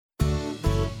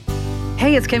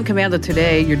Hey, it's Kim Commando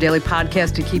Today, your daily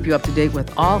podcast to keep you up to date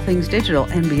with all things digital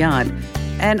and beyond.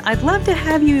 And I'd love to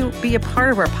have you be a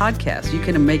part of our podcast. You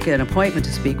can make an appointment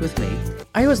to speak with me.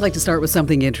 I always like to start with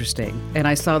something interesting, and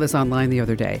I saw this online the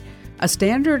other day. A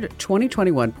standard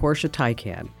 2021 Porsche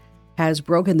Taycan has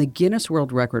broken the Guinness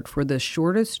World Record for the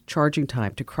shortest charging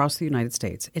time to cross the United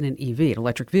States in an EV, an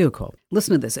electric vehicle.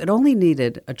 Listen to this. It only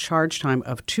needed a charge time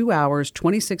of 2 hours,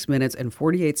 26 minutes, and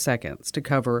 48 seconds to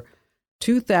cover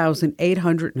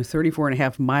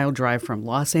 2,834.5-mile drive from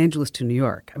Los Angeles to New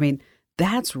York. I mean,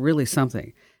 that's really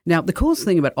something. Now, the coolest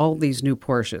thing about all these new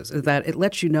Porsches is that it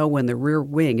lets you know when the rear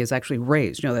wing is actually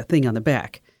raised, that thing on the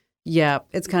back. Yeah,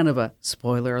 it's kind of a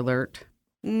spoiler alert.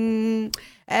 And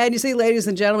you see, ladies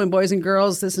and gentlemen, boys and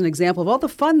girls, this is an example of all the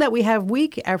fun that we have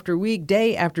week after week,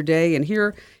 day after day. And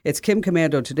here it's Kim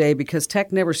Commando Today because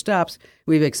tech never stops.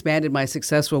 We've expanded my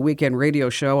successful weekend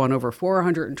radio show on over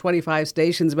 425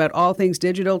 stations about all things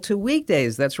digital to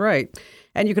weekdays. That's right.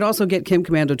 And you can also get Kim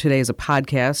Commando Today as a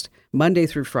podcast Monday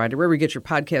through Friday. Wherever you get your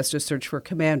podcast, just search for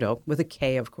Commando with a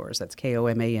K, of course. That's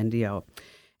Komando.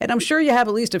 And I'm sure you have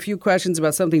at least a few questions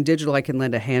about something digital I can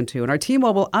lend a hand to. And our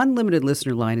T-Mobile Unlimited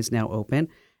listener line is now open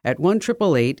at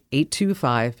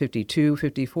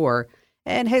 1-888-825-5254.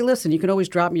 And hey, listen, you can always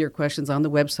drop me your questions on the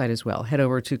website as well. Head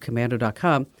over to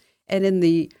commando.com. And in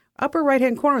the upper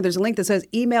right-hand corner, there's a link that says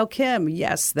Email Kim.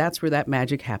 Yes, that's where that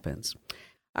magic happens.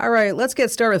 All right, let's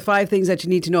get started with 5 things that you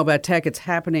need to know about tech. It's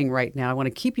happening right now. I want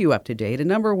to keep you up to date. And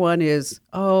number one is,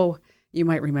 you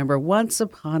might remember once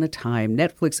upon a time,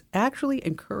 Netflix actually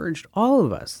encouraged all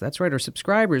of us, that's right, our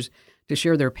subscribers, to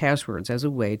share their passwords as a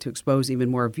way to expose even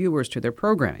more viewers to their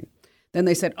programming. Then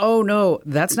they said, oh, no,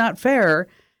 that's not fair.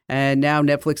 And now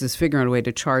Netflix is figuring out a way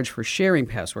to charge for sharing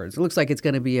passwords. It looks like it's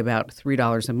going to be about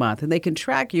 $3 a month. And they can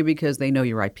track you because they know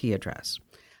your IP address.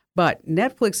 But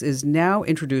Netflix is now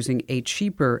introducing a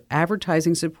cheaper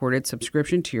advertising-supported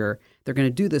subscription tier. They're going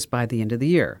to do this by the end of the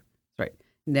year. Right.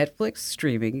 Netflix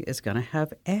streaming is going to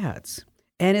have ads,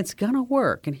 and it's going to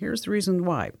work. And here's the reason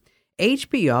why.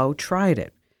 HBO tried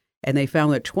it, and they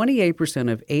found that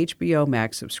 28% of HBO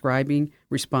Max subscribing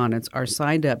respondents are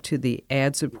signed up to the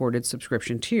ad-supported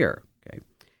subscription tier. Okay.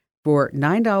 For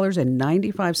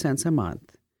 $9.95 a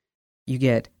month, you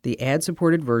get the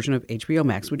ad-supported version of HBO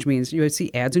Max, which means you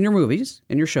see ads in your movies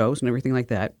and your shows and everything like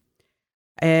that.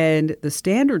 And the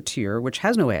standard tier, which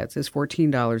has no ads, is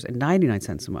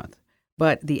 $14.99 a month.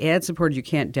 But the ad-supported, you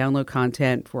can't download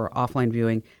content for offline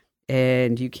viewing,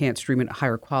 and you can't stream it at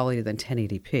higher quality than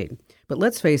 1080p. But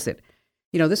let's face it,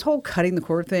 this whole cutting the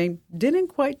cord thing didn't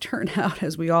quite turn out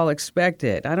as we all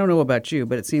expected. I don't know about you,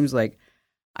 but it seems like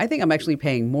I think I'm actually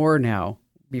paying more now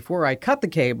before I cut the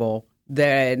cable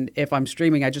than if I'm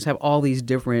streaming. I just have all these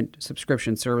different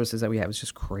subscription services that we have. It's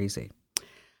just crazy.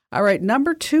 All right,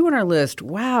 number 2 on our list.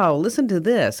 Wow, listen to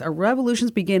this. A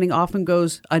revolution's beginning often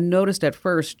goes unnoticed at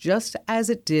first, just as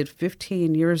it did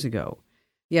 15 years ago.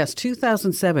 Yes,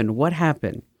 2007, what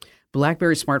happened?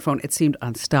 BlackBerry smartphone, it seemed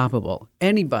unstoppable.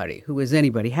 Anybody who was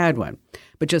anybody had one.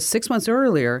 But just 6 months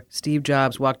earlier, Steve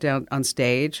Jobs walked out on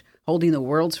stage holding the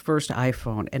world's first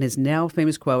iPhone and his now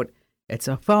famous quote, "It's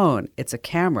a phone, it's a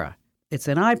camera, it's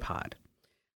an iPod."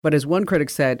 But as one critic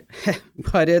said,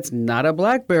 but it's not a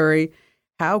BlackBerry.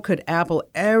 How could Apple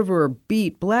ever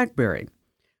beat BlackBerry?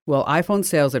 Well, iPhone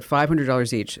sales at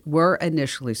 $500 each were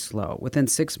initially slow. Within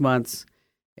 6 months,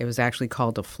 it was actually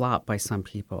called a flop by some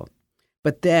people.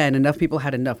 But then enough people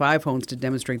had enough iPhones to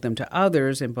demonstrate them to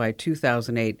others, and by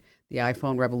 2008, the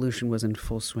iPhone revolution was in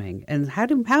full swing. And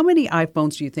how many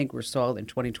iPhones do you think were sold in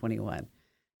 2021?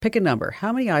 Pick a number.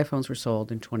 How many iPhones were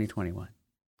sold in 2021?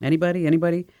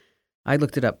 Anybody? I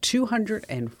looked it up.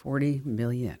 240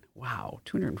 million. Wow,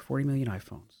 240 million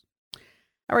iPhones.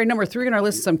 All right, number 3 on our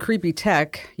list is some creepy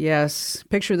tech. Yes,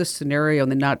 picture this scenario in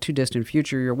the not-too-distant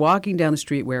future. You're walking down the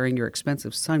street wearing your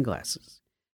expensive sunglasses,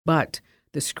 but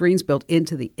the screen's built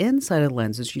into the inside of the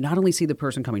lenses. You not only see the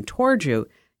person coming towards you,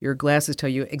 your glasses tell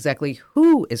you exactly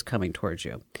who is coming towards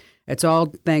you. It's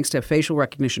all thanks to facial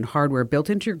recognition hardware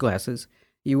built into your glasses.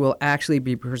 You will actually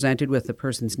be presented with the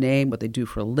person's name, what they do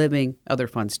for a living, other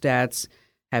fun stats.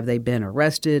 Have they been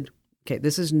arrested? Okay,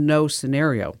 this is no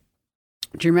scenario.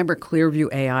 Do you remember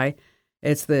Clearview AI?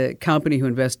 It's the company who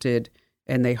invested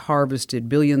and they harvested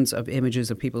billions of images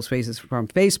of people's faces from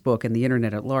Facebook and the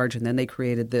internet at large, and then they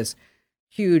created this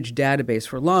huge database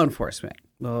for law enforcement.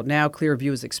 Well, now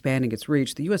Clearview is expanding its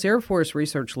reach. The U.S. Air Force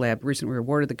Research Lab recently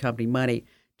awarded the company money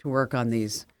to work on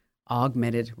these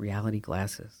augmented reality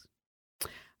glasses.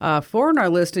 4 on our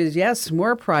list is, yes,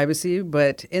 more privacy,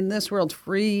 but in this world,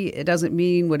 free, it doesn't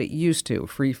mean what it used to.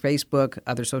 Free Facebook,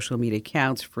 other social media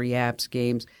accounts, free apps,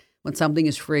 games. When something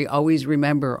is free, always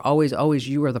remember, always,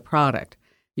 you are the product.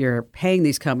 You're paying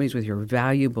these companies with your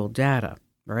valuable data,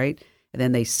 right? And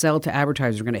then they sell to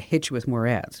advertisers who are going to hit you with more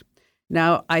ads.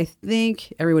 Now, I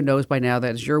think everyone knows by now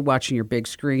that as you're watching your big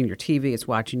screen, your TV, it's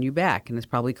watching you back, and it's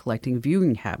probably collecting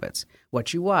viewing habits,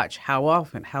 what you watch, how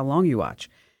often, how long you watch.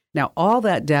 Now, all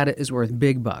that data is worth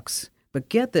big bucks. But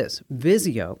get this,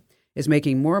 Vizio is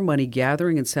making more money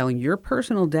gathering and selling your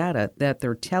personal data that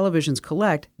their televisions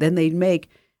collect than they make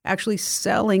actually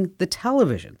selling the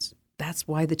televisions. That's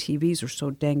why the TVs are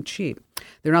so dang cheap.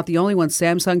 They're not the only ones.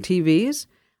 Samsung TVs,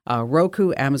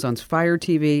 Roku, Amazon's Fire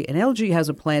TV, and LG has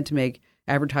a plan to make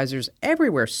advertisers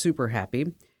everywhere super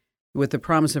happy. With the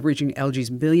promise of reaching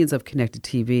LG's millions of connected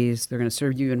TVs, they're going to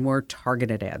serve you even more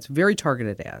targeted ads, very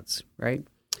targeted ads, right?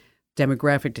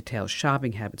 Demographic details,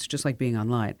 shopping habits, just like being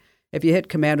online. If you hit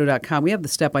commando.com, we have the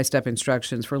step-by-step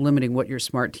instructions for limiting what your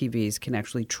smart TVs can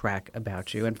actually track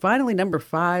about you. And finally, number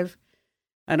 5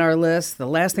 on our list, the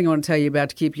last thing I want to tell you about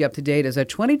to keep you up to date is that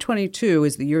 2022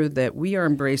 is the year that we are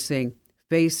embracing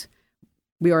voice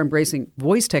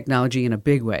technology in a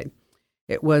big way.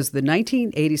 It was the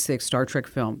 1986 Star Trek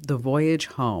film, The Voyage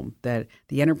Home, that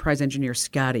the Enterprise engineer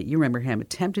Scotty, you remember him,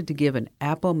 attempted to give an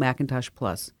Apple Macintosh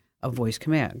Plus a voice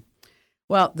command.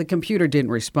 Well, the computer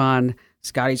didn't respond.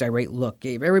 Scotty's irate look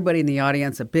gave everybody in the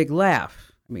audience a big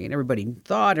laugh. I mean, everybody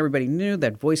knew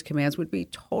that voice commands would be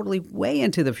totally way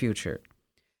into the future.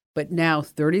 But now,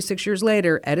 36 years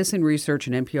later, Edison Research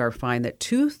and NPR find that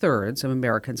 2/3 of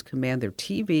Americans command their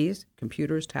TVs,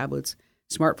 computers, tablets,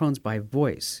 smartphones by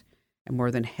voice. And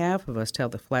more than half of us tell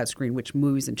the flat screen which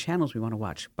movies and channels we want to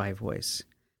watch by voice.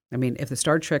 I mean, if the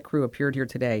Star Trek crew appeared here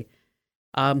today,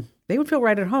 they would feel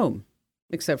right at home,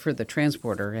 except for the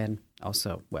transporter and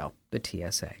also, well, the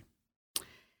TSA.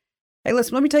 Hey,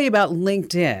 listen, let me tell you about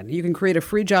LinkedIn. You can create a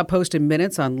free job post in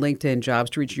minutes on LinkedIn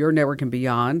Jobs to reach your network and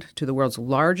beyond to the world's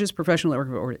largest professional network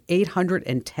of over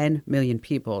 810 million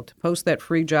people. To post that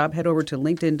free job, head over to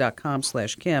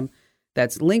linkedin.com/Kim.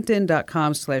 That's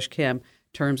linkedin.com/Kim.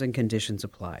 Terms and conditions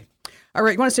apply. All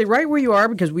right, you want to stay right where you are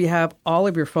because we have all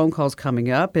of your phone calls coming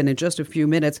up. And in just a few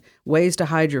minutes, ways to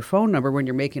hide your phone number when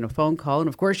you're making a phone call. And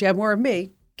of course, you have more of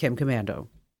me, Kim Commando.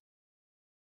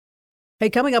 Hey,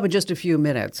 coming up in just a few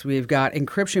minutes, we've got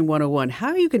Encryption 101,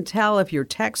 how you can tell if your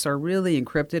texts are really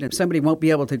encrypted and somebody won't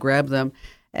be able to grab them.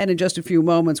 And in just a few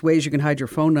moments, ways you can hide your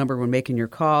phone number when making your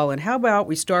call. And how about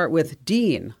we start with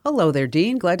Dean? Hello there,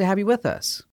 Dean. Glad to have you with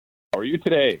us. How are you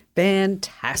today?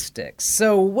 Fantastic.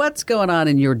 So what's going on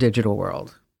in your digital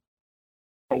world?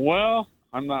 Well,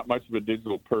 I'm not much of a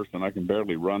digital person. I can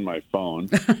barely run my phone.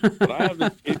 But I have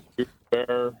this issue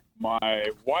where my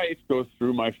wife goes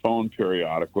through my phone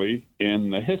periodically in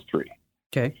the history.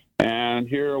 Okay. And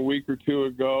here a week or two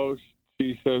ago,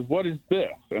 she says, "What is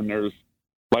this?" And there's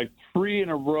like 3 in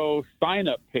a row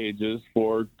sign-up pages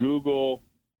for Google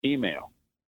email.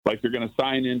 Like you're going to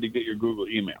sign in to get your Google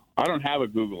email. I don't have a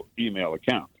Google email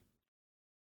account.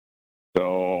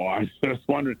 So I just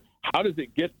wondered, how does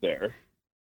it get there?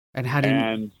 And how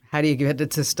do you get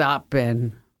it to stop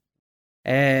and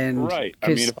right. I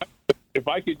mean, if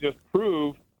I could just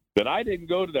prove that I didn't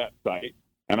go to that site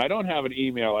and I don't have an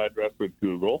email address with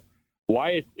Google,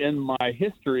 why it's in my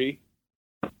history,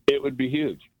 it would be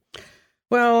huge.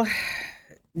 Well,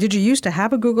 did you used to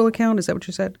have a Google account? Is that what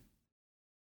you said?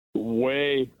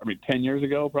 10 years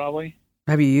ago, probably.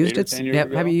 Have you used 8 or it? 10 years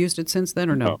ago? Have you used it since then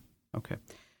or no? Okay.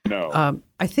 No.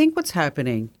 I think what's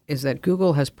happening is that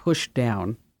Google has pushed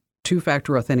down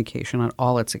two-factor authentication on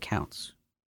all its accounts.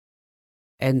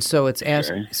 And so it's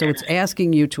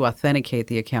asking you to authenticate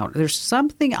the account. There's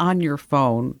something on your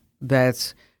phone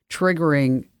that's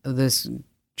triggering this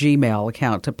Gmail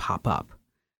account to pop up.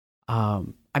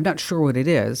 I'm not sure what it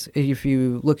is. If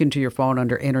you look into your phone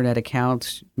under internet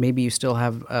accounts, maybe you still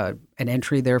have an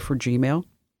entry there for Gmail.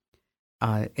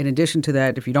 In addition to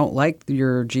that, if you don't like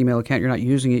your Gmail account, you're not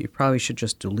using it, you probably should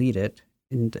just delete it.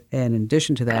 And in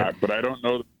addition to that... but I don't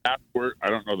know the password. I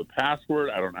don't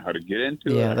know how to get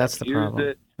into it. Yeah, that's the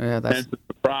problem. Yeah, that's the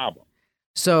problem.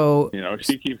 So...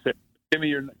 she keeps saying, give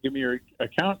me your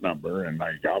account number, and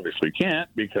I obviously can't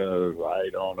because I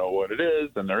don't know what it is,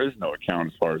 and there is no account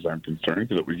as far as I'm concerned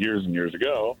because it was years and years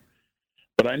ago.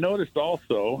 But I noticed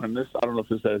also, and this, I don't know if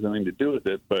this has anything to do with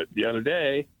it, but the other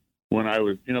day when I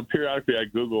was, periodically I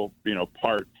Google,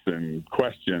 parts and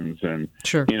questions, and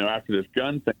sure. After this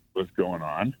gun thing was going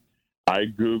on, I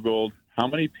Googled how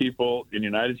many people in the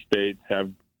United States have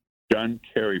gun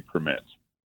carry permits.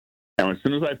 And as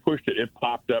soon as I pushed it, it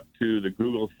popped up to the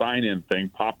Google sign-in thing,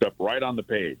 popped up right on the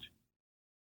page.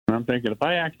 And I'm thinking, if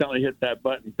I accidentally hit that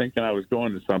button thinking I was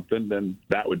going to something, then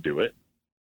that would do it.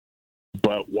 But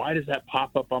But why does that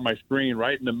pop up on my screen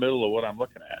right in the middle of what I'm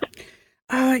looking at?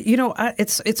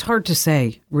 It's hard to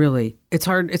say, really. It's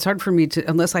hard for me to,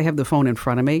 unless I have the phone in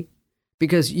front of me,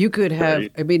 because you could have,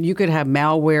 Right. I mean, you could have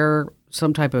malware,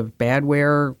 some type of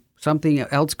badware, something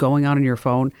else going on in your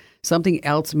phone, something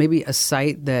else, maybe a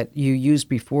site that you used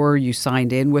before you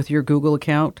signed in with your Google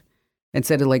account,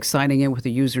 instead of like signing in with a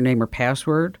username or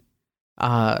password,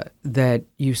 that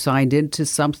you signed into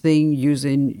something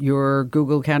using your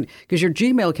Google account. Because your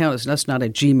Gmail account is that's not a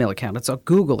Gmail account. It's a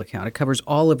Google account. It covers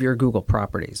all of your Google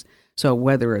properties. So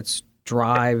whether it's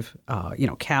Drive,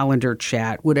 calendar,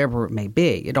 chat, whatever it may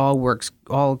be, it all works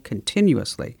all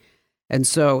continuously. And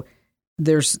so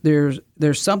there's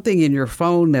something in your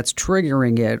phone that's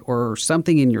triggering it, or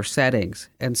something in your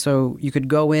settings. And so you could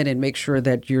go in and make sure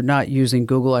that you're not using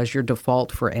Google as your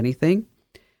default for anything.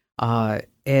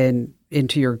 And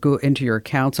into your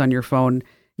accounts on your phone,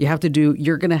 I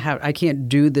can't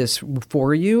do this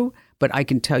for you, but I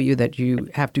can tell you that you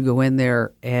have to go in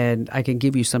there, and I can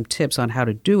give you some tips on how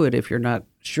to do it if you're not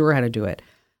sure how to do it.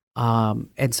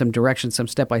 And some directions, some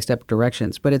step-by-step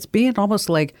directions. But it's being almost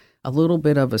like a little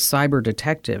bit of a cyber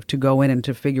detective to go in and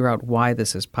to figure out why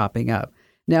this is popping up.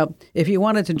 Now, if you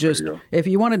wanted to just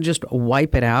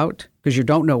wipe it out because you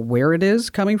don't know where it is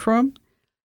coming from,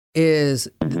 is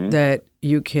that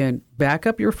you can back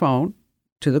up your phone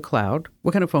to the cloud.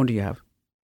 What kind of phone do you have?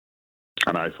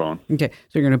 An iPhone. Okay,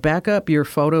 so you're going to back up your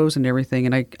photos and everything,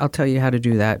 and I'll tell you how to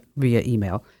do that via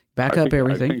email. Back up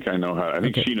everything. I think I know how. I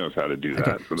think she knows how to do that,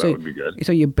 Okay. so that would be good.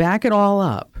 So you back it all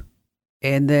up,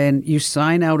 and then you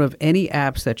sign out of any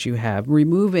apps that you have.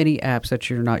 Remove any apps that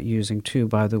you're not using too,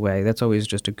 by the way. That's always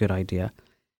just a good idea.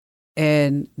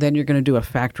 And then you're going to do a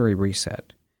factory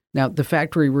reset. Now, the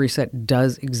factory reset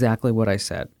does exactly what I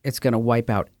said. It's going to wipe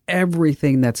out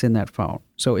everything that's in that phone.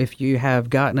 So if you have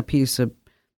gotten a piece of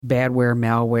badware,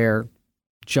 malware,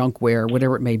 junkware,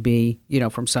 whatever it may be,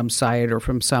 from some site or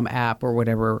from some app or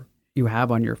whatever you have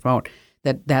on your phone,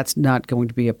 that's not going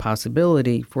to be a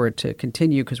possibility for it to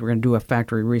continue, because we're going to do a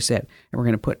factory reset, and we're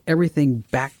going to put everything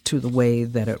back to the way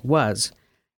that it was.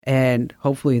 And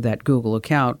hopefully that Google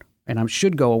account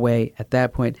should go away at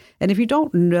that point. And if you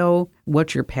don't know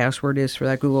what your password is for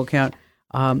that Google account,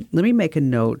 let me make a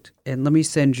note and let me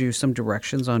send you some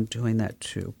directions on doing that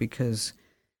too, because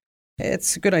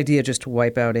it's a good idea just to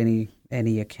wipe out any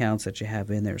accounts that you have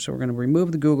in there. So we're going to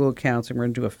remove the Google accounts, and we're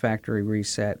going to do a factory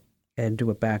reset and do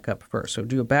a backup first. So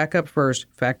do a backup first,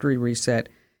 factory reset,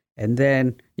 and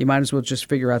then you might as well just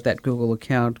figure out that Google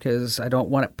account, because I don't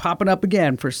want it popping up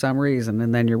again for some reason.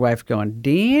 And then your wife going,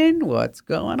 Dean, what's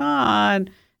going on?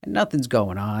 And nothing's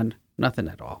going on. Nothing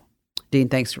at all. Dean,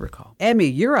 thanks for your call. Emmy,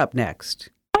 you're up next.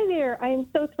 Hi there. I am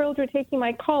so thrilled you're taking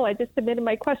my call. I just submitted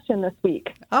my question this week.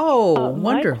 Oh,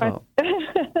 wonderful.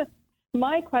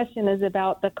 My question is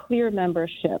about the Clear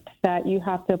membership that you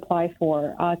have to apply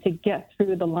for to get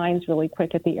through the lines really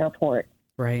quick at the airport.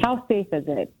 Right. How safe is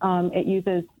it? It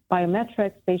uses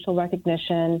biometrics, facial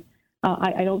recognition.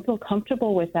 I don't feel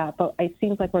comfortable with that, but it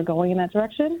seems like we're going in that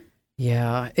direction.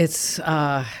 Yeah, it's,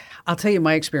 I'll tell you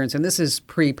my experience, and this is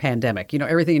pre-pandemic.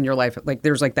 Everything in your life, like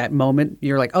there's like that moment,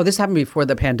 you're like, oh, this happened before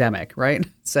the pandemic, right?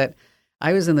 So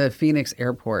I was in the Phoenix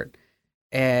airport,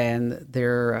 and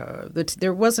there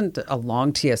wasn't a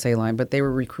long TSA line, but they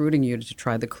were recruiting you to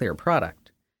try the Clear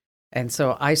product. And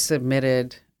so I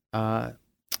submitted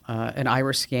an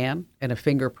iris scan and a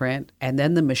fingerprint, and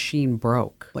then the machine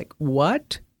broke. Like,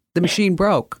 what? The machine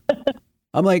broke.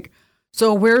 I'm like,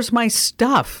 so where's my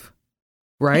stuff?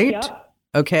 Right? Yeah.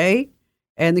 Okay.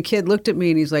 And the kid looked at me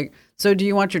and he's like, so do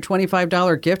you want your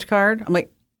 $25 gift card? I'm like,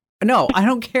 no, I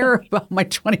don't care about my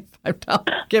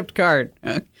 $25 gift card.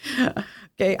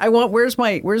 Okay. I want, where's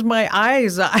my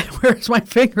eyes? Where's my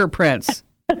fingerprints?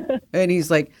 And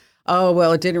he's like, oh,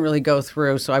 well, it didn't really go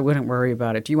through, so I wouldn't worry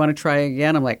about it. Do you want to try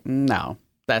again? I'm like, no,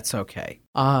 that's okay.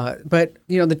 But,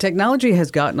 the technology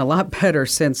has gotten a lot better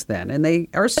since then, and they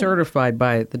are certified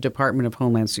by the Department of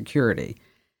Homeland Security.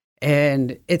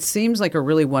 And it seems like a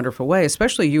really wonderful way,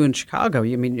 especially you in Chicago.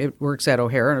 I mean, it works at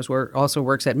O'Hare, and it also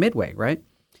works at Midway, right?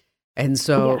 And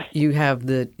so you have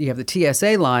the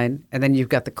TSA line, and then you've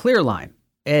got the Clear line.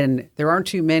 And there aren't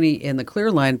too many in the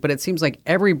Clear line, but it seems like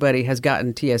everybody has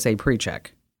gotten TSA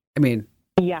pre-check. I mean,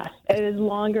 yes, it is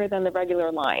longer than the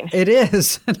regular line. It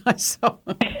is. And I saw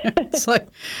it's like,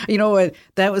 what?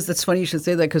 That's funny you should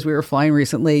say that, because we were flying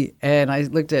recently, and I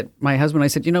looked at my husband. I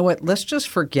said, you know what? Let's just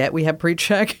forget we have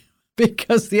pre-check,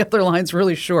 because the other line's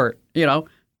really short,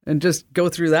 and just go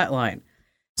through that line.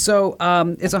 So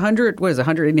it's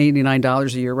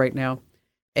 $189 a year right now,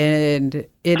 and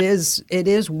it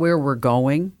is where we're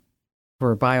going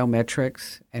for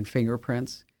biometrics and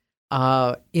fingerprints.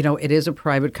 It is a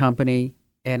private company,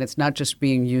 and it's not just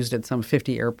being used at some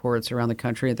 50 airports around the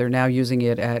country. They're now using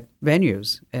it at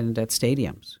venues and at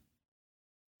stadiums.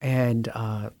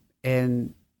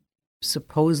 And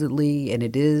supposedly, and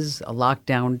it is a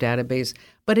lockdown database,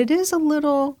 but it's a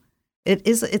little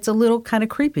kind of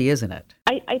creepy, isn't it?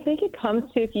 I think it comes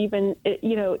to even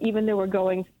though we're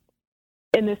going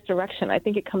in this direction, I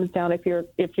think it comes down if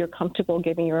you're comfortable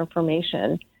giving your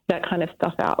information, that kind of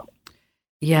stuff out.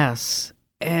 Yes.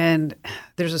 And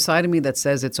there's a side of me that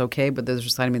says it's okay, but there's a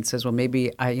side of me that says, well,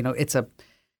 maybe it's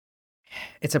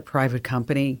a private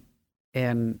company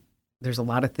and there's a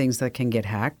lot of things that can get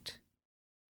hacked.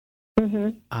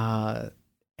 Mm-hmm.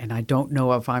 And I don't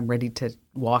know if I'm ready to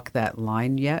walk that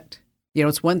line yet.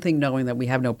 It's one thing knowing that we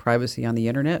have no privacy on the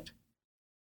internet.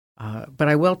 But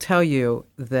I will tell you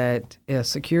that a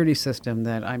security system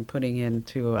that I'm putting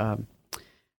into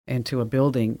a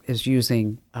building is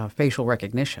using facial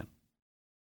recognition.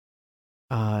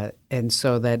 And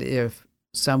so that if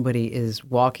somebody is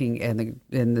walking and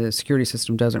the security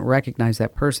system doesn't recognize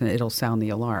that person, it'll sound the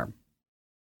alarm.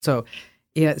 So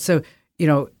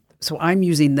I'm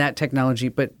using that technology,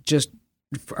 but just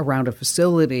around a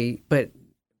facility, but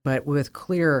with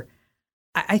Clear,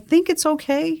 I think it's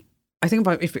okay. I think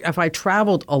if I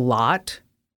traveled a lot,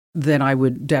 then I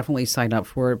would definitely sign up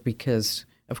for it because,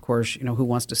 of course, who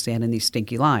wants to stand in these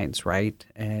stinky lines, right?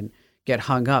 And get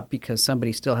hung up because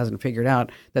somebody still hasn't figured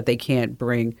out that they can't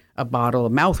bring a bottle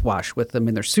of mouthwash with them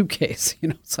in their suitcase.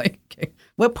 It's like, okay,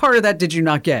 what part of that did you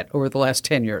not get over the last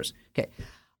 10 years? Okay.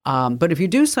 But if you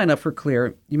do sign up for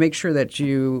Clear, you make sure that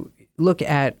you look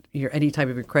at any type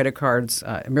of your credit cards,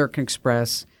 American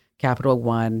Express, Capital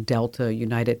One, Delta,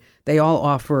 United. They all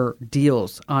offer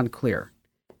deals on Clear.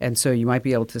 And so you might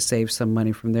be able to save some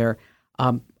money from there.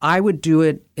 I would do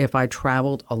it if I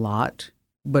traveled a lot.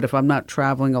 But if I'm not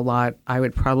traveling a lot, I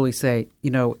would probably say,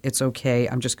 it's okay.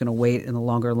 I'm just going to wait in the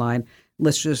longer line.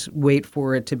 Let's just wait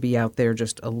for it to be out there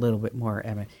just a little bit more,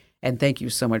 Emma. And thank you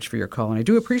so much for your call. And I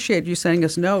do appreciate you sending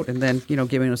us a note and then,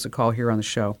 giving us a call here on the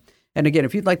show. And again,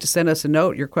 if you'd like to send us a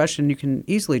note, your question, you can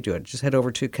easily do it. Just head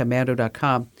over to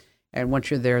commando.com. And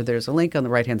once you're there, there's a link on the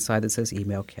right-hand side that says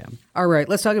Email Kim. All right,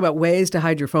 let's talk about ways to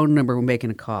hide your phone number when making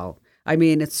a call. I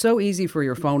mean, it's so easy for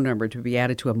your phone number to be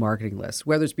added to a marketing list,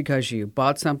 whether it's because you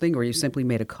bought something or you simply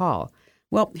made a call.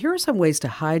 Well, here are some ways to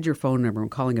hide your phone number when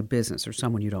calling a business or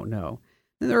someone you don't know.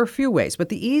 And there are a few ways, but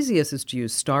the easiest is to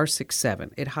use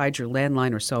 *67. It hides your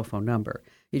landline or cell phone number.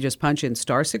 You just punch in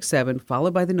 *67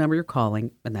 followed by the number you're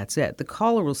calling, and that's it. The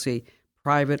caller will see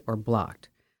private or blocked.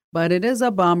 But it is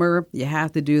a bummer. You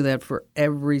have to do that for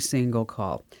every single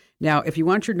call. Now, if you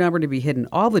want your number to be hidden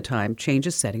all the time, change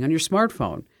a setting on your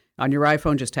smartphone. On your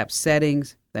iPhone, just tap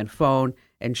Settings, then Phone,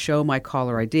 and Show My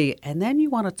Caller ID, and then you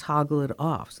want to toggle it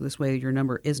off. So this way your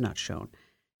number is not shown.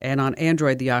 And on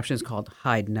Android, the option is called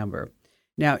Hide Number.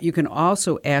 Now, you can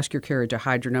also ask your carrier to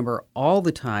hide your number all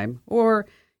the time, or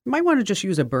you might want to just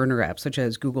use a burner app such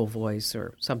as Google Voice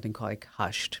or something like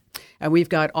Hushed. And we've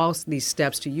got all these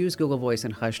steps to use Google Voice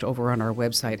and Hushed over on our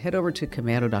website. Head over to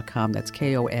commando.com. That's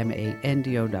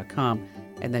KOMANDO.com.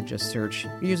 And then just search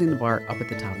using the bar up at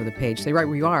the top of the page. Stay right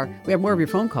where you are. We have more of your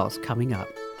phone calls coming up.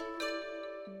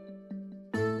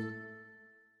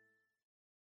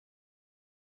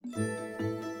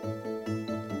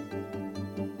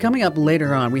 Coming up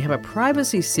later on, we have a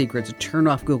privacy secret to turn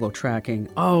off Google tracking.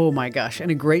 Oh my gosh,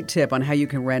 and a great tip on how you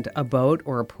can rent a boat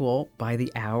or a pool by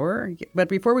the hour. But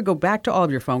before we go back to all of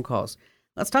your phone calls,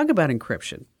 let's talk about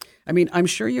encryption. I mean, I'm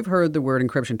sure you've heard the word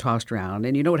encryption tossed around,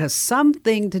 and you know it has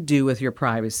something to do with your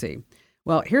privacy.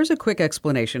 Well, here's a quick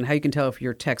explanation how you can tell if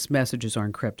your text messages are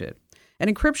encrypted. And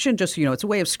encryption, just so you know, it's a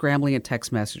way of scrambling a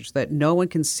text message that no one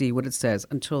can see what it says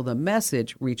until the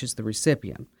message reaches the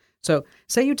recipient. So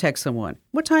say you text someone,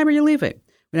 "What time are you leaving?"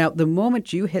 Now, the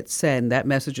moment you hit send, that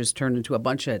message is turned into a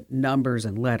bunch of numbers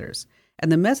and letters.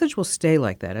 And the message will stay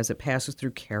like that as it passes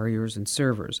through carriers and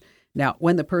servers. Now,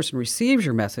 when the person receives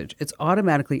your message, it's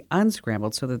automatically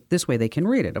unscrambled so that this way they can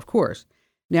read it, of course.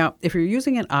 Now, if you're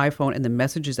using an iPhone in the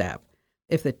Messages app,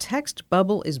 if the text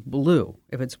bubble is blue,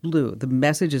 the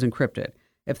message is encrypted.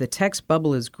 If the text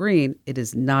bubble is green, it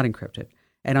is not encrypted.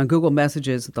 And on Google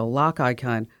Messages, the lock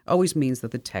icon always means that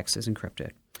the text is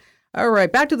encrypted. All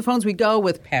right, back to the phones we go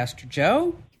with Pastor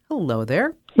Joe. Hello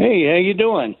there. Hey, how you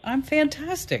doing? I'm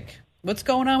fantastic. What's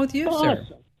going on with you, sir?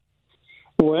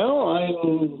 Well,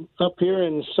 I'm up here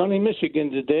in sunny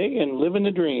Michigan today and living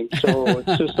the dream, so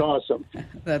it's just awesome.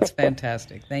 That's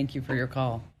fantastic. Thank you for your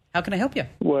call. How can I help you?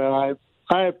 Well,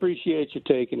 I appreciate you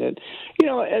taking it. You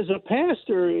know, as a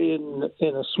pastor in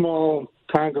a small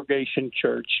congregation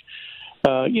church,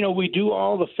 We do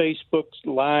all the Facebook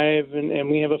Live, and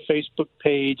we have a Facebook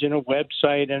page and a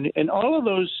website and all of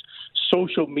those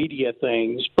social media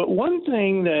things. But one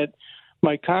thing that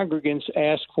my congregants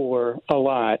ask for a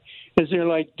lot is they're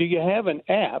like, do you have an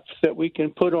app that we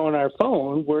can put on our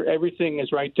phone where everything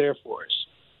is right there for us?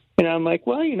 And I'm like,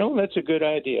 well, that's a good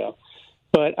idea.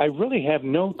 But I really have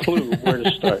no clue where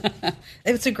to start.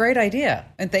 It's a great idea,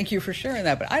 and thank you for sharing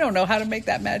that. But I don't know how to make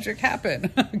that magic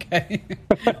happen. Okay.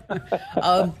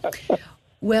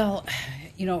 Well,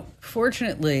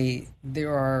 fortunately,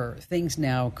 there are things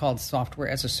now called software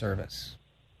as a service.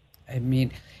 I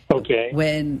mean, okay.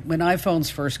 When iPhones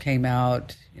first came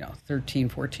out, 13,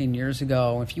 14 years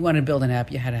ago, if you wanted to build an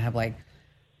app, you had to have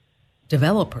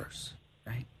developers,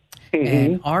 right? Mm-hmm.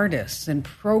 And artists and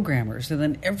programmers. And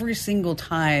then every single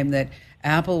time that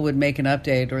Apple would make an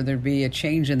update or there'd be a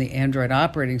change in the Android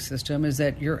operating system is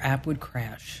that your app would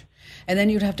crash. And then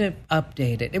you'd have to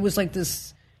update it. It was like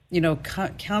this,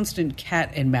 constant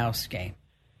cat and mouse game.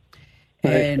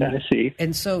 And, I see.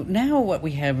 And so now what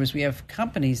we have is we have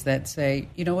companies that say,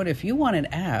 you know what, if you want an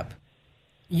app,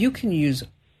 you can use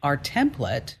our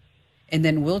template and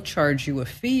then we'll charge you a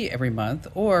fee every month.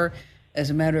 Or as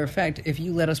a matter of fact, if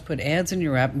you let us put ads in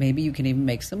your app, maybe you can even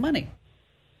make some money.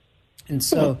 And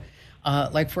so,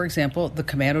 for example, the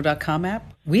Commando.com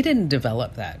app, we didn't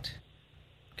develop that.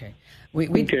 Okay.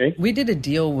 We did a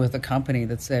deal with a company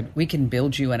that said we can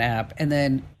build you an app. And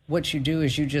then what you do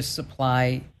is you just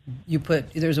supply,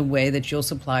 there's a way that you'll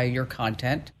supply your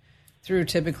content through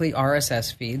typically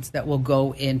RSS feeds that will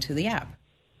go into the app.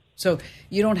 So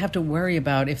you don't have to worry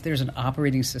about if there's an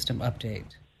operating system update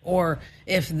or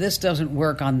if this doesn't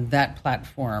work on that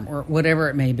platform or whatever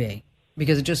it may be,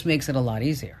 because it just makes it a lot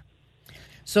easier.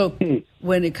 So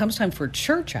when it comes time for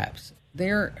church apps,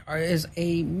 there is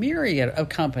a myriad of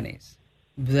companies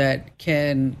that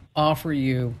can offer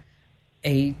you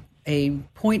a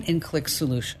point-and-click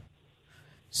solution.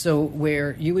 So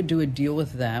where you would do a deal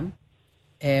with them,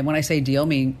 and when I say deal, I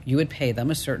mean you would pay them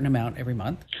a certain amount every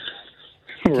month.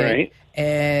 Okay? Right.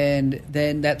 And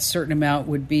then that certain amount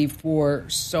would be for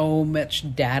so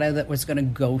much data that was going to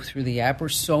go through the app or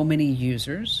so many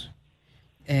users.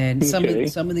 And some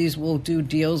of these will do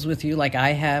deals with you like I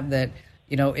have that,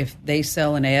 if they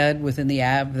sell an ad within the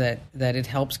app that it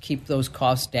helps keep those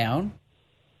costs down.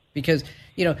 Because,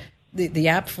 the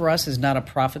app for us is not a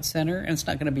profit center, and it's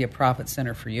not going to be a profit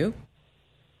center for you.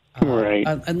 Right.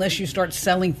 Unless you start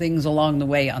selling things along the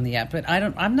way on the app. But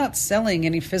I'm not selling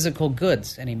any physical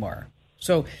goods anymore.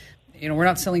 So, we're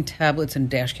not selling tablets and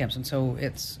dash cams. And so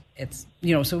it's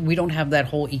so we don't have that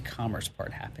whole e-commerce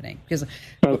part happening because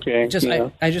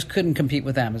I just couldn't compete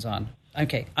with Amazon.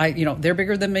 Okay. They're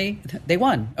bigger than me. They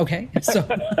won. Okay. So,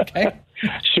 okay.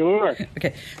 Sure.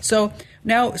 Okay. So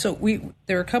now,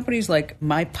 there are companies like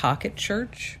My Pocket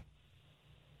Church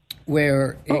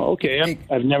where.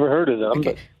 I've never heard of them.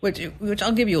 Okay. Which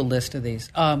I'll give you a list of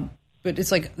these. But it's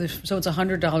so it's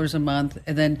 $100 a month,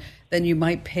 and then you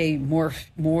might pay more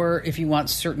if you want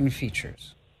certain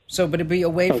features. So, but it'd be a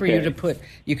way for you to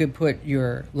you could put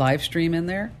your live stream in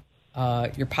there,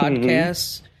 your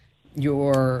podcasts,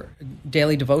 your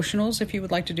daily devotionals, if you would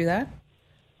like to do that.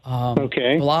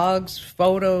 Blogs,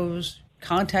 photos,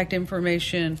 contact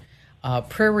information,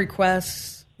 prayer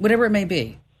requests, whatever it may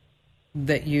be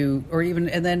that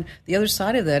and then the other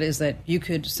side of that is that you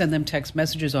could send them text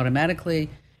messages automatically.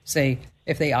 Say,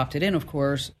 if they opted in, of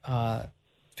course,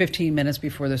 15 minutes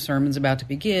before the sermon's about to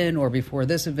begin or before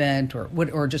this event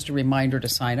or just a reminder to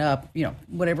sign up,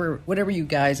 whatever you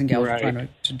guys and gals are trying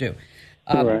to do.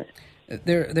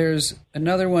 There's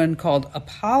another one called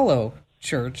Apollo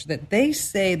Church that they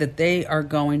say that they are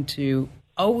going to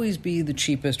always be the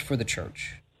cheapest for the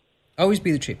church. Always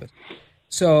be the cheapest.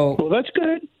 So, well, that's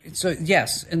good. So,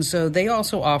 yes. And so they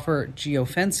also offer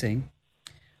geofencing,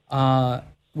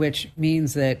 which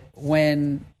means that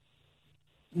when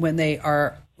they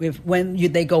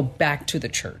go back to the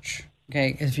church,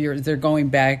 okay, if they're going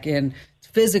back in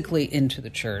physically into the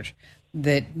church,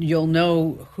 that you'll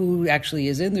know who actually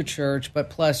is in the church, but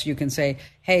plus you can say,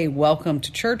 hey, welcome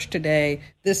to church today.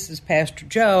 This is Pastor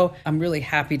Joe. I'm really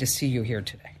happy to see you here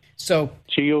today. So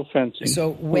geofencing.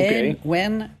 So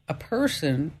when a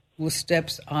person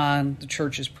steps on the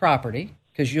church's property,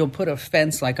 because you'll put a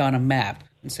fence like on a map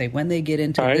and say when they get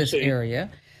into this area,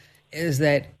 is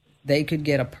that they could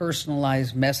get a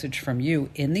personalized message from you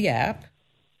in the app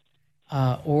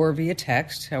or via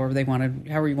text, however you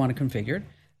want to configure it,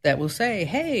 that will say,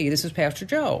 hey, this is Pastor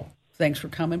Joe. Thanks for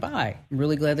coming by. I'm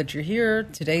really glad that you're here.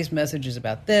 Today's message is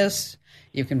about this.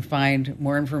 You can find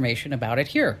more information about it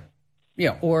here.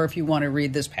 Or if you want to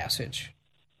read this passage,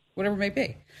 whatever it may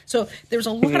be. So there's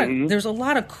a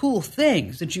lot of cool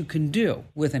things that you can do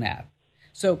with an app.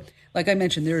 So, like I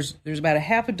mentioned, there's about a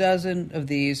half a dozen of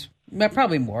these,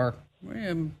 probably more,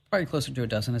 probably closer to a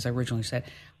dozen, as I originally said,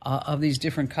 of these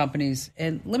different companies.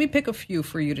 And let me pick a few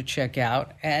for you to check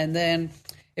out. And then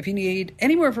if you need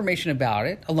any more information about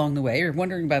it along the way, or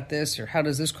wondering about this, or how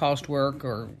does this cost work,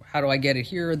 or how do I get it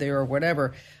here or there, or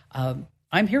whatever,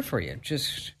 I'm here for you.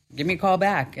 Just give me a call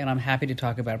back, and I'm happy to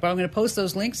talk about it. But I'm going to post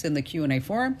those links in the Q&A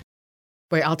forum.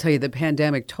 Boy, I'll tell you, the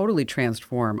pandemic totally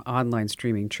transformed online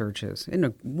streaming churches in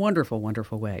a wonderful,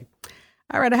 wonderful way.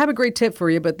 All right, I have a great tip for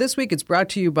you, but this week it's brought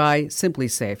to you by Simply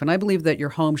Safe, and I believe that your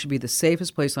home should be the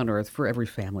safest place on earth for every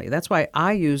family. That's why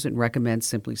I use and recommend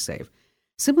Simply Safe.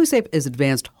 Simply Safe is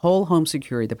advanced whole home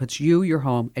security that puts you, your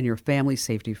home, and your family's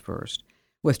safety first.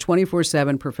 With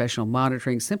 24/7 professional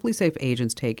monitoring, Simply Safe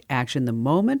agents take action the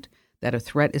moment that a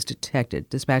threat is detected,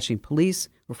 dispatching police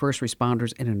or first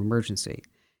responders in an emergency.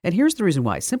 And here's the reason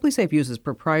why. Simply Safe uses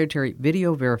proprietary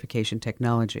video verification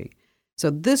technology. So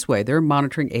this way, their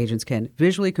monitoring agents can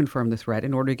visually confirm the threat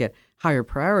in order to get higher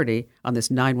priority on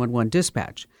this 911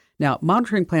 dispatch. Now,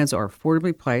 monitoring plans are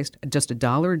affordably priced at just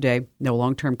 $1 a day, no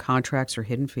long-term contracts or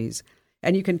hidden fees.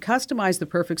 And you can customize the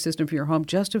perfect system for your home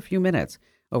just a few minutes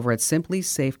over at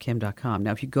simplysafekim.com.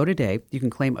 Now, if you go today, you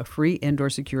can claim a free indoor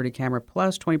security camera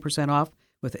plus 20% off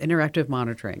with interactive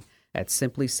monitoring at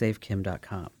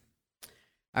simplysafekim.com.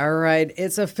 All right,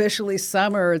 it's officially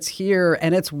summer. It's here,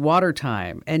 and it's water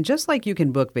time. And just like you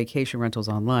can book vacation rentals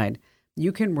online,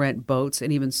 you can rent boats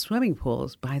and even swimming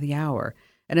pools by the hour.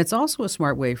 And it's also a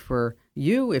smart way for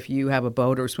you, if you have a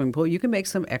boat or a swimming pool, you can make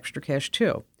some extra cash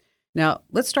too. Now,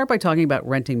 let's start by talking about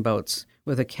renting boats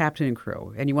with a captain and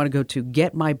crew. And you want to go to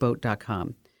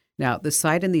getmyboat.com. Now, the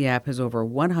site and the app has over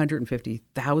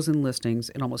 150,000 listings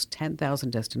and almost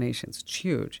 10,000 destinations. It's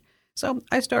huge. So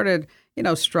I started,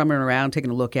 strumming around,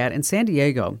 taking a look at. In San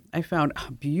Diego, I found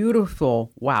a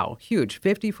beautiful, huge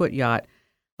 50-foot yacht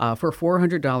for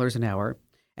 $400 an hour.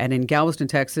 And in Galveston,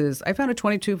 Texas, I found a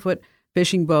 22-foot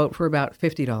fishing boat for about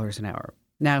 $50 an hour.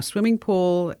 Now, swimming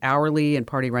pool, hourly, and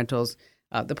party rentals,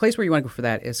 the place where you want to go for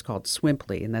that is called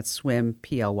Swimply, and that's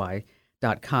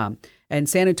swimply.com. And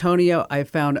San Antonio, I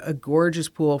found a gorgeous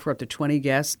pool for up to 20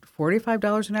 guests,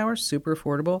 $45 an hour, super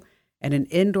affordable. And an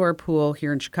indoor pool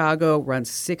here in Chicago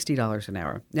runs $60 an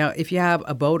hour. Now, if you have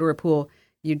a boat or a pool,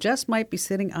 you just might be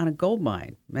sitting on a gold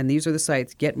mine. And these are the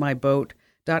sites,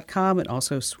 getmyboat.com and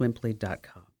also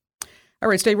swimply.com. All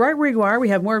right, stay right where you are. We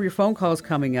have more of your phone calls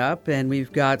coming up, and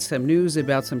we've got some news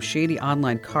about some shady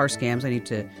online car scams I need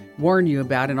to warn you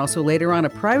about, and also later on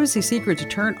a privacy secret to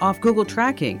turn off Google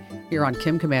tracking here on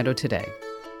Kim Komando Today.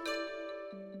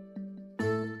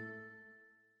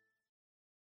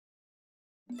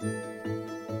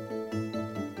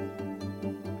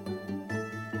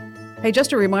 Hey,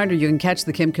 just a reminder, you can catch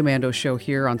the Kim Komando Show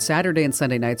here on Saturday and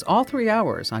Sunday nights, all 3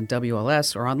 hours on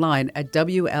WLS or online at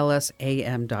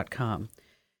WLSAM.com.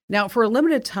 Now, for a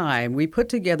limited time, we put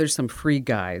together some free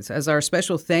guides as our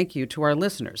special thank you to our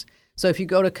listeners. So if you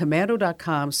go to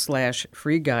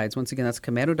komando.com/free guides, once again, that's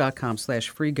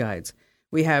komando.com/free guides,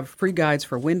 we have free guides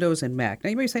for Windows and Mac. Now,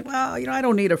 you may say, well, I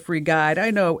don't need a free guide. I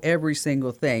know every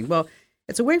single thing. Well,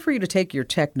 it's a way for you to take your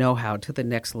tech know-how to the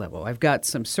next level. I've got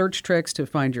some search tricks to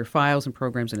find your files and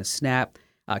programs in a snap,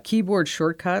 keyboard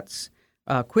shortcuts,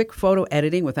 quick photo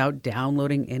editing without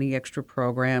downloading any extra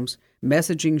programs,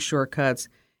 messaging shortcuts,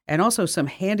 and also some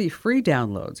handy free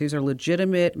downloads. These are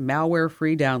legitimate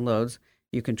malware-free downloads.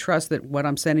 You can trust that what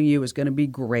I'm sending you is going to be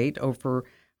great for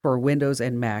Windows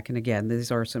and Mac. And again,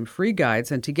 these are some free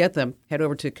guides. And to get them, head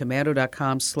over to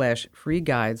komando.com/free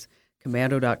guides.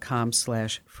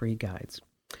 komando.com/free guides.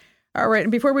 All right,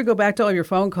 and before we go back to all your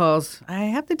phone calls, I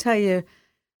have to tell you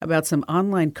about some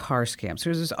online car scams.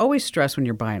 There's always stress when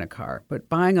you're buying a car, but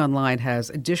buying online has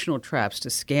additional traps to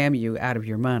scam you out of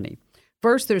your money.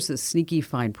 First, there's the sneaky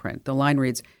fine print. The line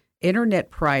reads, internet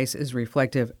price is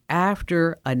reflective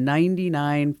after a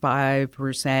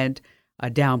 99.5%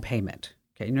 down payment.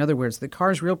 Okay, in other words, the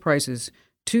car's real price is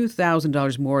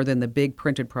 $2,000 more than the big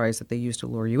printed price that they use to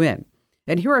lure you in.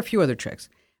 And here are a few other tricks.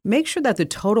 Make sure that the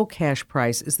total cash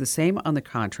price is the same on the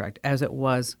contract as it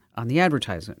was on the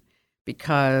advertisement,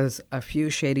 because a few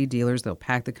shady dealers, they'll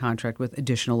pack the contract with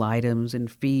additional items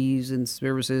and fees and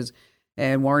services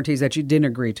and warranties that you didn't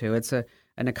agree to.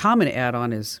 And a common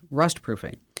add-on is rust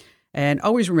proofing. And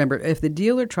always remember, if the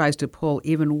dealer tries to pull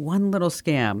even one little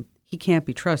scam, he can't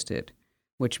be trusted,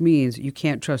 which means you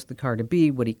can't trust the car to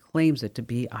be what he claims it to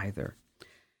be either.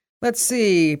 Let's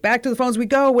see. Back to the phones we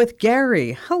go with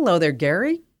Gary. Hello there,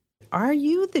 Gary. Are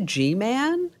you the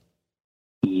G-Man?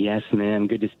 Yes, ma'am.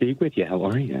 Good to speak with you. How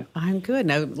are you? I'm good.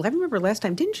 Now, I remember last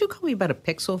time, didn't you call me about a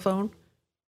Pixel phone?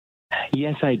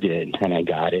 Yes, I did, and I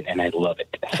got it, and I love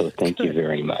it. So thank you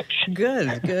very much.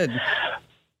 Good.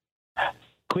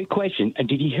 Quick question.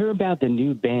 Did you hear about the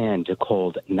new band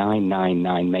called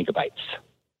 999 megabytes?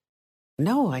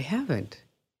 No, I haven't.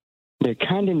 They're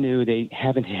kind of new. They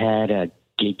haven't had a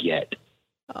gig yet.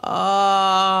 Oh.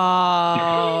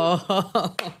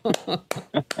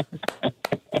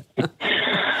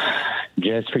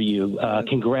 Just for you.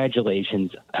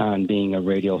 Congratulations on being a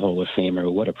Radio Hall of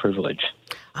Famer. What a privilege.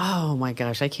 Oh, my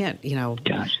gosh. I can't,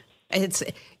 Gosh. It's,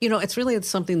 it's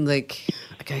something like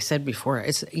I said before,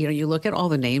 it's, you look at all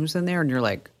the names in there and you're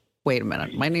like, wait a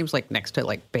minute, my name's like next to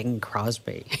like Bing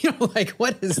Crosby.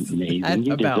 What is amazing. that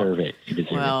You about? Deserve it. You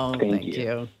deserve well, it. Thank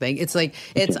you. It's like,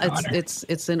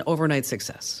 it's an overnight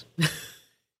success.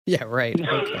 Yeah, right.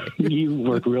 Okay. You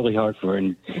work really hard for it,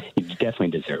 and you definitely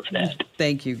deserve that.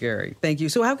 Thank you, Gary. Thank you.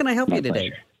 So how can I help you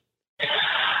today? Pleasure.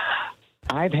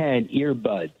 I've had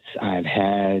earbuds. I've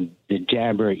had the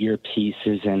Jabra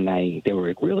earpieces, and they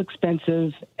were real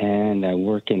expensive. And I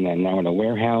work now in a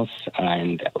warehouse,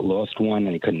 and lost one,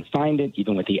 and I couldn't find it,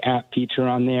 even with the app feature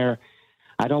on there.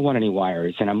 I don't want any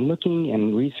wires, and I'm looking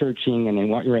and researching, and I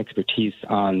want your expertise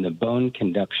on the bone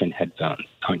conduction headphones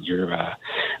on your,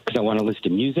 because I want to listen to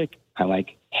music. I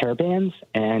like hair bands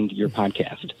and your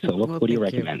podcast. So what do you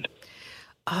recommend?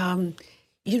 I'm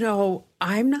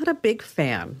not a big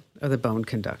fan of the bone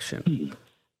conduction.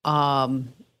 And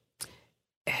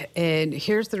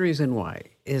here's the reason why,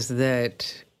 is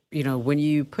that, when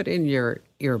you put in your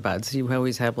earbuds, you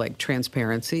always have like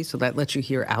transparency. So that lets you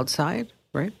hear outside,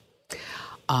 right?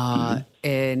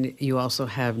 And you also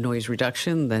have noise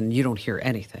reduction, then you don't hear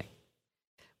anything.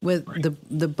 With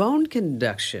the bone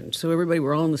conduction, so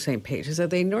we're all on the same page, is that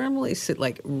they normally sit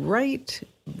like right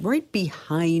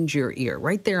behind your ear,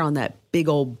 right there on that big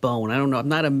old bone. I don't know, I'm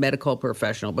not a medical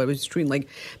professional, but it's between like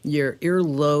your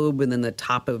earlobe and then the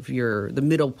top of the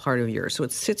middle part of yours. So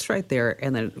it sits right there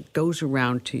and then it goes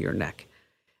around to your neck.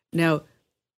 Now,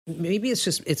 maybe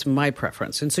it's my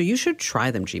preference. And so you should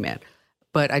try them, G-Man.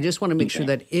 But I just want to make sure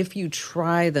that if you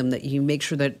try them, that you make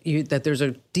sure that there's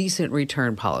a decent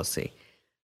return policy.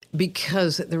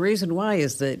 Because the reason why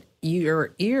is that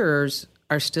your ears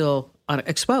are still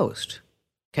exposed,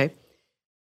 okay?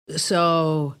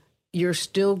 So you're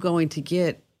still going to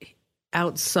get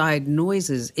outside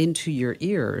noises into your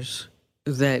ears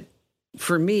that,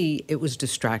 for me, it was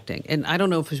distracting. And I don't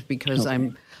know if it's because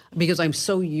I'm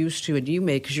so used to it. You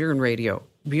may, because you're in radio.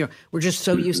 We're just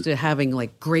so used to having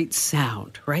like great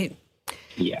sound, right?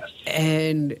 Yes.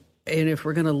 And if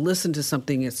we're going to listen to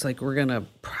something, it's like we're going to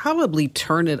probably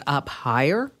turn it up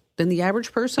higher than the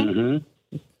average person.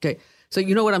 Mm-hmm. Okay. So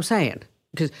you know what I'm saying?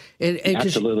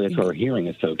 Absolutely. That's why our hearing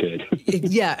is so good.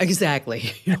 Yeah,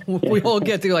 exactly. We all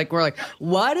get to we're like,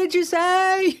 what did you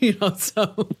say?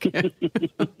 So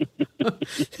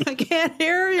I can't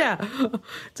hear you.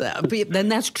 Then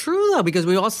that's true though, because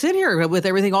we all sit here with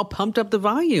everything all pumped up the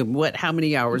volume. How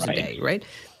many hours a day, right?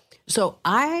 So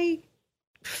I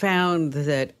found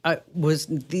that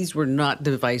these were not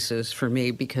devices for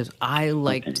me because I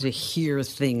like to hear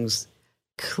things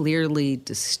clearly,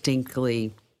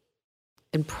 distinctly,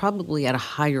 and probably at a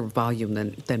higher volume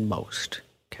than most.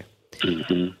 Okay.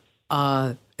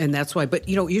 Mm-hmm. And that's why, but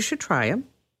you should try them.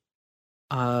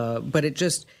 But it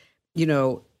just,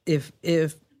 if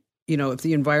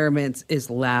the environment is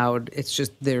loud, it's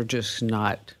just, you're just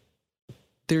not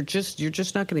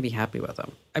going to be happy with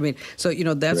them. I mean, so,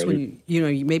 that's when,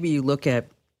 maybe you look at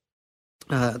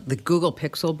the Google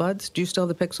Pixel Buds. Do you still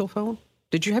have the Pixel phone?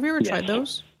 Have you ever tried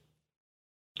those?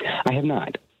 I have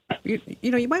not.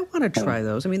 You might want to try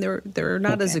those. I mean, they're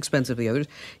not as expensive as the others.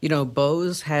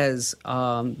 Bose has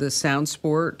the Sound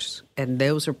Sports, and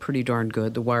those are pretty darn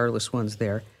good, the wireless ones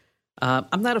there.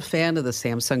 I'm not a fan of the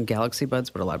Samsung Galaxy Buds,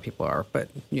 but a lot of people are. But,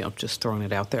 just throwing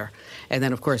it out there. And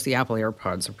then, of course, the Apple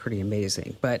AirPods are pretty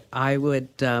amazing. But I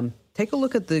would take a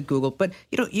look at the Google. But,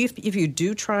 if you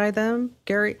do try them,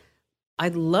 Gary,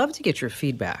 I'd love to get your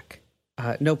feedback.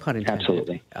 No pun intended.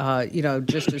 Absolutely.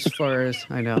 Just as far as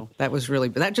I know, that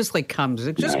just comes.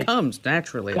 It just comes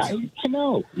naturally. I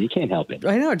know. You can't help it.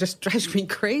 I know. It just drives me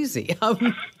crazy.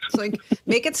 It's like,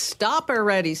 make it stop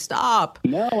already. Stop.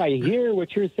 No, I hear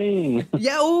what you're saying.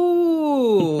 Yeah.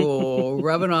 Ooh,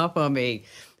 rubbing off on me.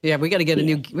 Yeah, we got to get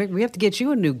we have to get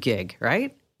you a new gig,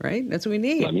 right? Right? That's what we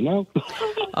need. Let me know.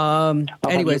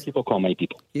 Anyways, people call my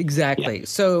people. Exactly. Yeah.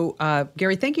 So,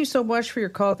 Gary, thank you so much for your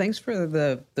call. Thanks for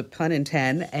the pun in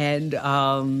 10. And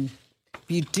if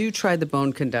you do try the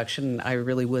bone conduction, I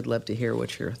really would love to hear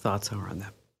what your thoughts are on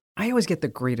that. I always get the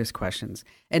greatest questions.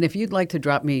 And if you'd like to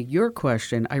drop me your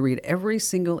question, I read every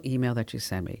single email that you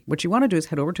send me. What you want to do is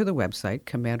head over to the website,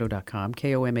 komando.com,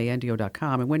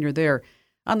 komando.com. And when you're there,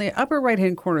 on the upper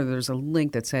right-hand corner, there's a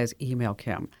link that says Email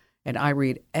Kim. And I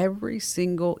read every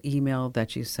single email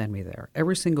that you send me there,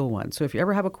 every single one. So if you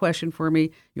ever have a question for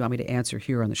me, you want me to answer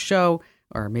here on the show,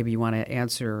 or maybe you want to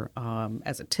answer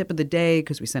as a tip of the day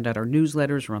because we send out our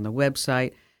newsletters or on the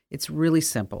website, it's really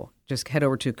simple. Just head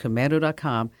over to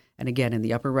komando.com. And again, in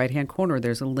the upper right-hand corner,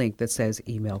 there's a link that says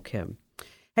Email Kim.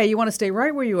 Hey, you want to stay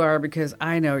right where you are because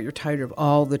I know you're tired of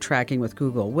all the tracking with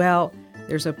Google. Well,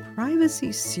 there's a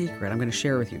privacy secret I'm going to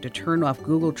share with you to turn off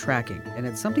Google tracking. And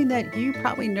it's something that you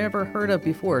probably never heard of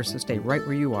before, so stay right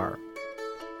where you are.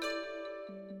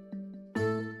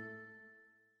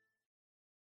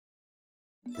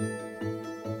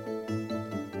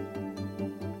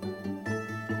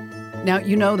 Now,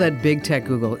 you know that big tech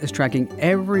Google is tracking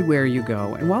everywhere you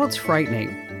go. And while it's frightening,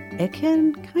 it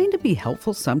can kind of be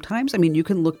helpful sometimes. I mean, you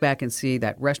can look back and see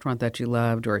that restaurant that you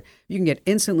loved, or you can get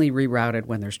instantly rerouted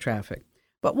when there's traffic.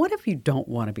 But what if you don't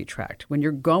want to be tracked when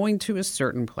you're going to a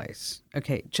certain place?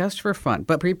 Okay, just for fun,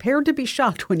 but prepare to be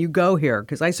shocked when you go here,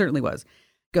 because I certainly was.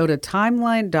 Go to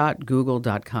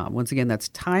timeline.google.com. Once again, that's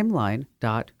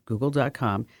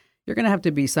timeline.google.com. You're going to have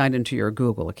to be signed into your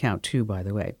Google account too, by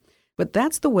the way. But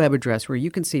that's the web address where you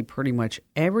can see pretty much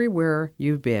everywhere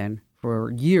you've been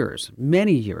for years,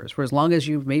 many years, for as long as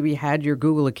you've maybe had your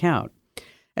Google account.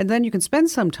 And then you can spend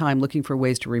some time looking for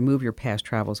ways to remove your past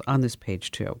travels on this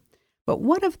page too. But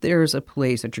what if there's a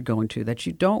place that you're going to that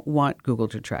you don't want Google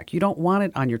to track? You don't want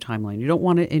it on your timeline. You don't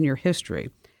want it in your history.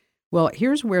 Well,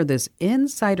 here's where this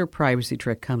insider privacy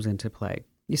trick comes into play.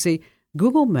 You see,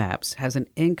 Google Maps has an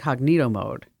incognito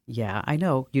mode. Yeah, I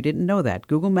know, you didn't know that.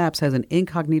 Google Maps has an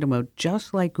incognito mode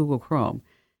just like Google Chrome,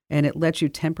 and it lets you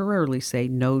temporarily say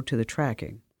no to the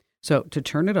tracking. So to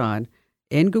turn it on,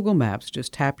 in Google Maps,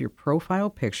 just tap your profile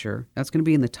picture. That's going to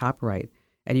be in the top right,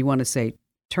 and you want to say,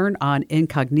 turn on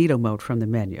incognito mode from the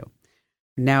menu.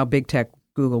 Now, big tech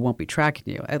Google won't be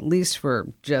tracking you, at least for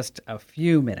just a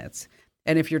few minutes.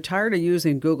 And if you're tired of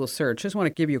using Google search, just want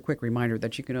to give you a quick reminder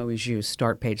that you can always use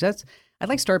Start Page. I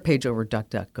like Start Page over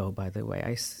DuckDuckGo, by the way.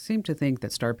 I seem to think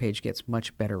that Start Page gets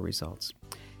much better results.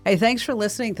 Hey, thanks for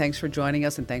listening. Thanks for joining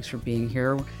us, and thanks for being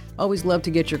here. Always love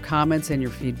to get your comments and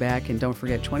your feedback. And don't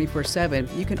forget, 24/7,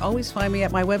 you can always find me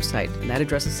at my website. And that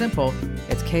address is simple.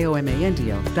 It's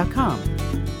komando.com.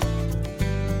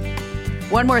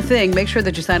 One more thing, make sure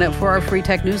that you sign up for our free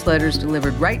tech newsletters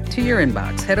delivered right to your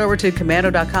inbox. Head over to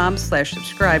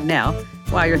komando.com/subscribe now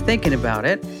while you're thinking about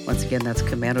it. Once again, that's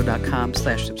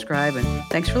komando.com/subscribe. And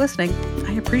thanks for listening.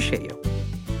 I appreciate you.